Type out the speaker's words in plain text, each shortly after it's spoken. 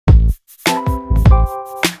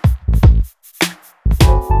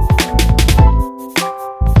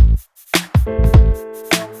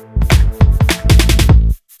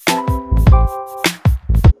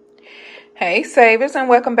Hey savers, and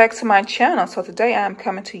welcome back to my channel. So today I'm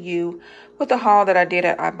coming to you with the haul that I did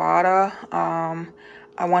at Ibotta.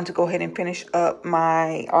 I wanted to go ahead and finish up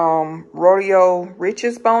my rodeo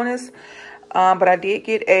riches bonus, but I did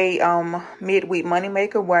get a midweek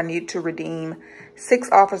moneymaker where I needed to redeem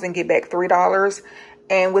 6 offers and get back $3.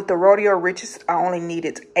 And with the rodeo riches, I only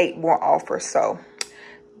needed 8 more offers. So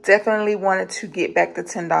definitely wanted to get back the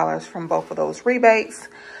 $10 from both of those rebates.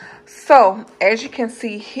 So as you can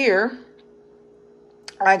see here,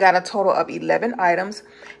 I got a total of 11 items.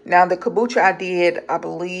 Now the kombucha I did, I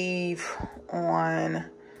believe on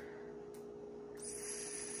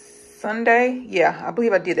Sunday. Yeah, I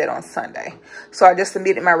believe I did that on Sunday. So I just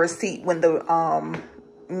submitted my receipt when the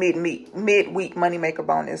midweek moneymaker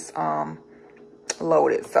bonus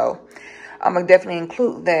loaded. So I'm gonna definitely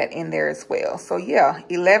include that in there as well. So yeah,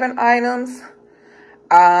 11 items.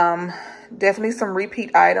 Definitely some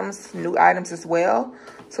repeat items, new items as well.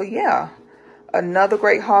 So yeah, another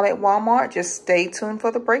great haul at Walmart. Just stay tuned for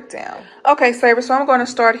the breakdown. Okay, savers, so I'm going to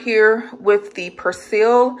start here with the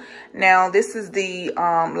Persil. Now, this is the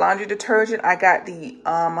laundry detergent. I got the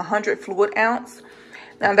 100 fluid ounce.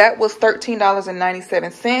 Now, that was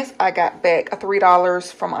 $13.97. I got back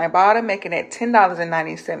 $3 from Ibotta, making it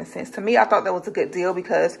 $10.97. To me, I thought that was a good deal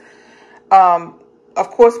because, of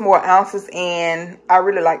course, more ounces, and I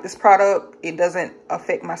really like this product. It doesn't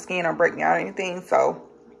affect my skin or break me out or anything, so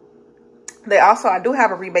I do have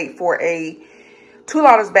a rebate for a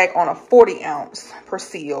 $2 back on a 40 ounce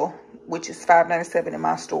Persil, which is $5.97 in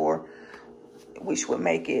my store, which would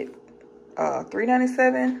make it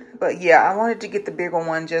 $3.97. But yeah, I wanted to get the bigger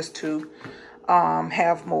one just to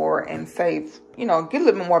have more and save, you know, get a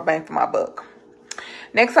little bit more bang for my buck.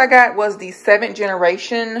 Next I got was the 7th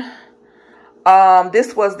generation.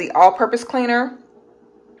 This was the all-purpose cleaner.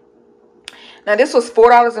 Now this was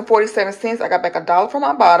 $4.47. I got back $1 from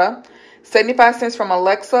Ibotta, 75 cents from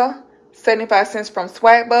Alexa, 75 cents from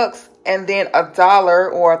Swagbucks, and then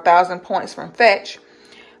 $1 or 1,000 points from Fetch.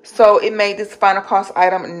 So it made this final cost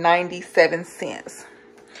item 97 cents.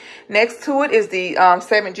 Next to it is the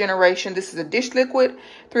 7th generation. This is a dish liquid,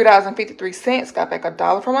 $3.53. Got back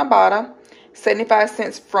 $1 from Ibotta, 75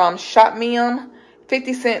 cents from Shopkick,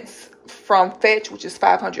 50 cents from Fetch, which is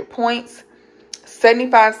 500 points,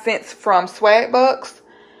 75 cents from Swagbucks.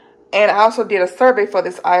 And I also did a survey for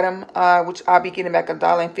this item, which I'll be getting back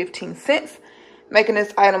 $1.15, making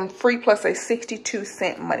this item free plus a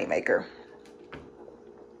 62-cent moneymaker.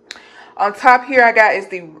 On top here, I got is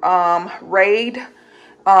the Raid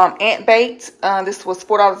Ant Bait. This was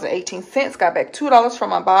 $4.18. Got back $2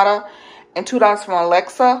 from Ibotta and $2 from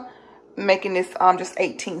Alexa, making this just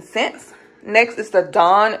 18 cents. Next is the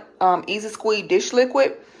Dawn Easy Squeeze Dish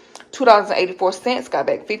Liquid. $2.84. Got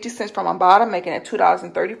back 50 cents from Ibotta, making it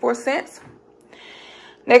 $2.34.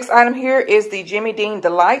 Next item here is the Jimmy Dean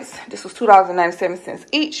Delights. This was $2.97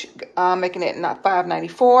 each, making it not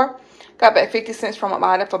 $5.94. Got back 50 cents from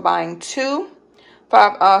Ibotta for buying 2.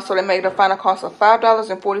 So they made a final cost of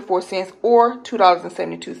 $5.44 or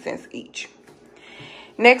 $2.72 each.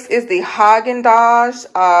 Next is the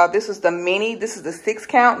Haagen-Dazs. This is the mini. This is the 6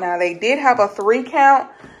 count. Now they did have a 3 count.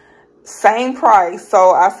 Same price. So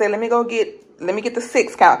I said, let me get the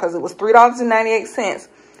 6 count because it was $3.98.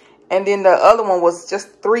 And then the other one was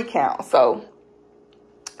just 3 count. So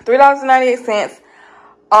 $3.98.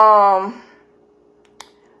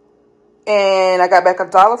 And I got back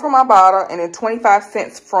 $1 from Ibotta and then 25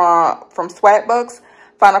 cents from Swagbucks.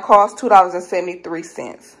 Final cost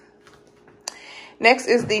 $2.73. Next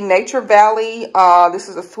is the Nature Valley. This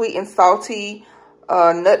is a sweet and salty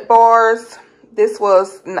nut bars. This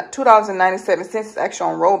was $2.97. It's actually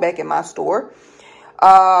on rollback in my store.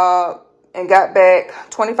 And got back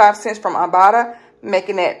 25 cents from Ibotta,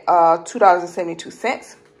 making it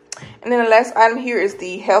 $2.72. And then the last item here is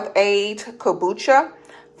the Health Aid Kombucha.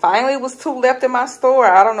 Finally, was 2 left in my store.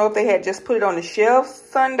 I don't know if they had just put it on the shelf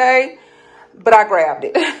Sunday, but I grabbed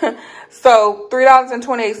it. So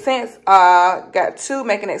 $3.28. Got 2,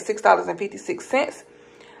 making it $6.56.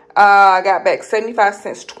 I got back 75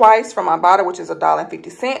 cents twice from Ibotta, which is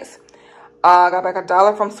 $1.50. Got back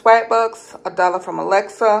 $1 from Swagbucks, $1 from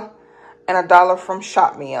Alexa, and $1 from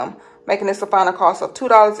Shopkick, making this a final cost of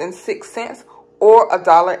 $2.06 or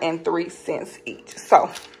 $1.03 each. So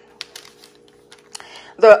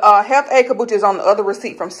the Health Aid Kombucha is on the other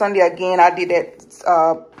receipt from Sunday. Again, I did that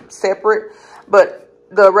separate, but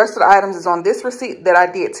the rest of the items is on this receipt that I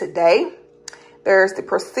did today. There's the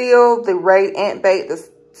Persil, the Raid Ant Bait, the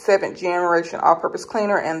 7th generation all-purpose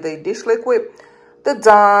cleaner, and the dish liquid, the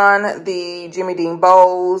Dawn, the Jimmy Dean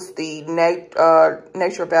bowls, the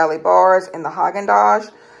Nature Valley bars, and the Haagen-Dazs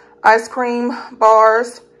ice cream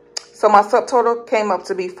bars. So my subtotal came up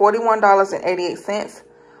to be $41.88,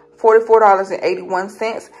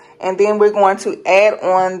 $44.81. And then we're going to add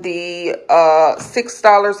on the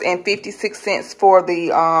 $6.56 for the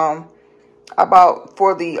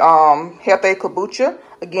Health Aid kombucha.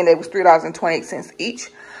 Again, it was $3.28 each.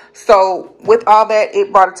 So with all that,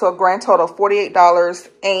 it brought it to a grand total of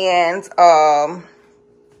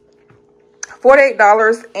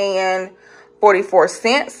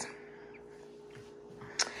 $48.44.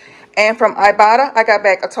 And from Ibotta, I got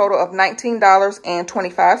back a total of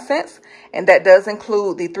 $19.25. And that does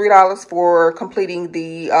include the $3 for completing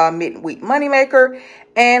the midweek moneymaker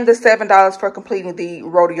and the $7 for completing the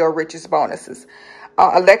Rodeo Riches bonuses.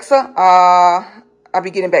 Alexa, I'll be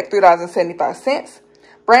getting back $3.75.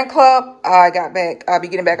 Brand Club, I'll be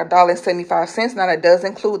getting back $1.75. Now that does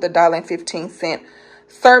include the $1.15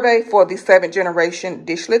 survey for the 7th generation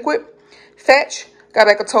dish liquid. Fetch, got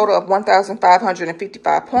back a total of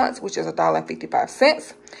 1,555 points, which is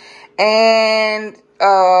 $1.55. And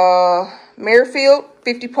Merryfield,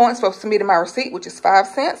 50 points for submitting my receipt, which is 5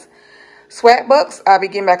 cents. Swag Bucks, I'll be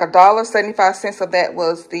getting back $1. 75 cents of that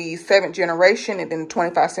was the 7th generation, and then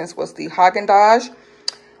 25 cents was the Haagen-Dazs.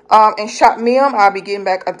 And Shop Mim, I'll be getting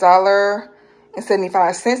back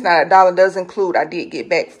 $1.75. Now that dollar does include, I did get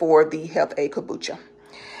back for the Health Aid kombucha.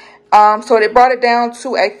 So they brought it down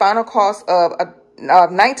to a final cost of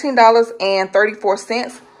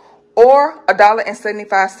 $19.34 or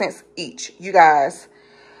 $1.75 each. You guys,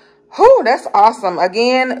 whoo, that's awesome.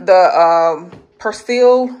 Again, the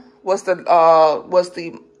Persil was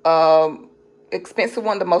the expensive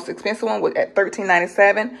one, the most expensive one, was at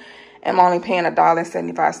 $13.97. I'm only paying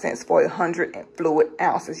 $1.75 for 100 fluid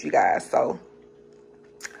ounces, you guys. So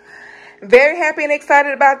very happy and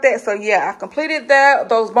excited about that. So yeah, I've completed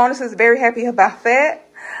those bonuses. Very happy about that.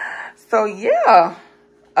 So yeah,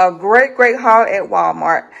 a great haul at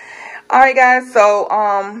Walmart. All right, guys. So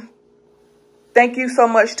thank you so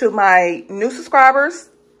much to my new subscribers,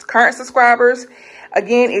 current subscribers.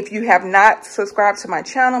 Again, if you have not subscribed to my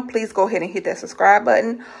channel, please go ahead and hit that subscribe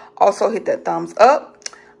button. Also hit that thumbs up.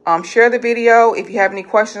 Share the video. If you have any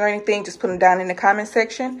questions or anything, just put them down in the comment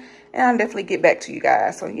section, and I'll definitely get back to you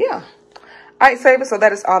guys. So yeah. All right, savers. So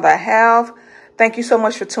that is all that I have. Thank you so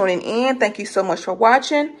much for tuning in. Thank you so much for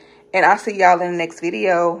watching, and I'll see y'all in the next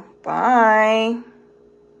video. Bye.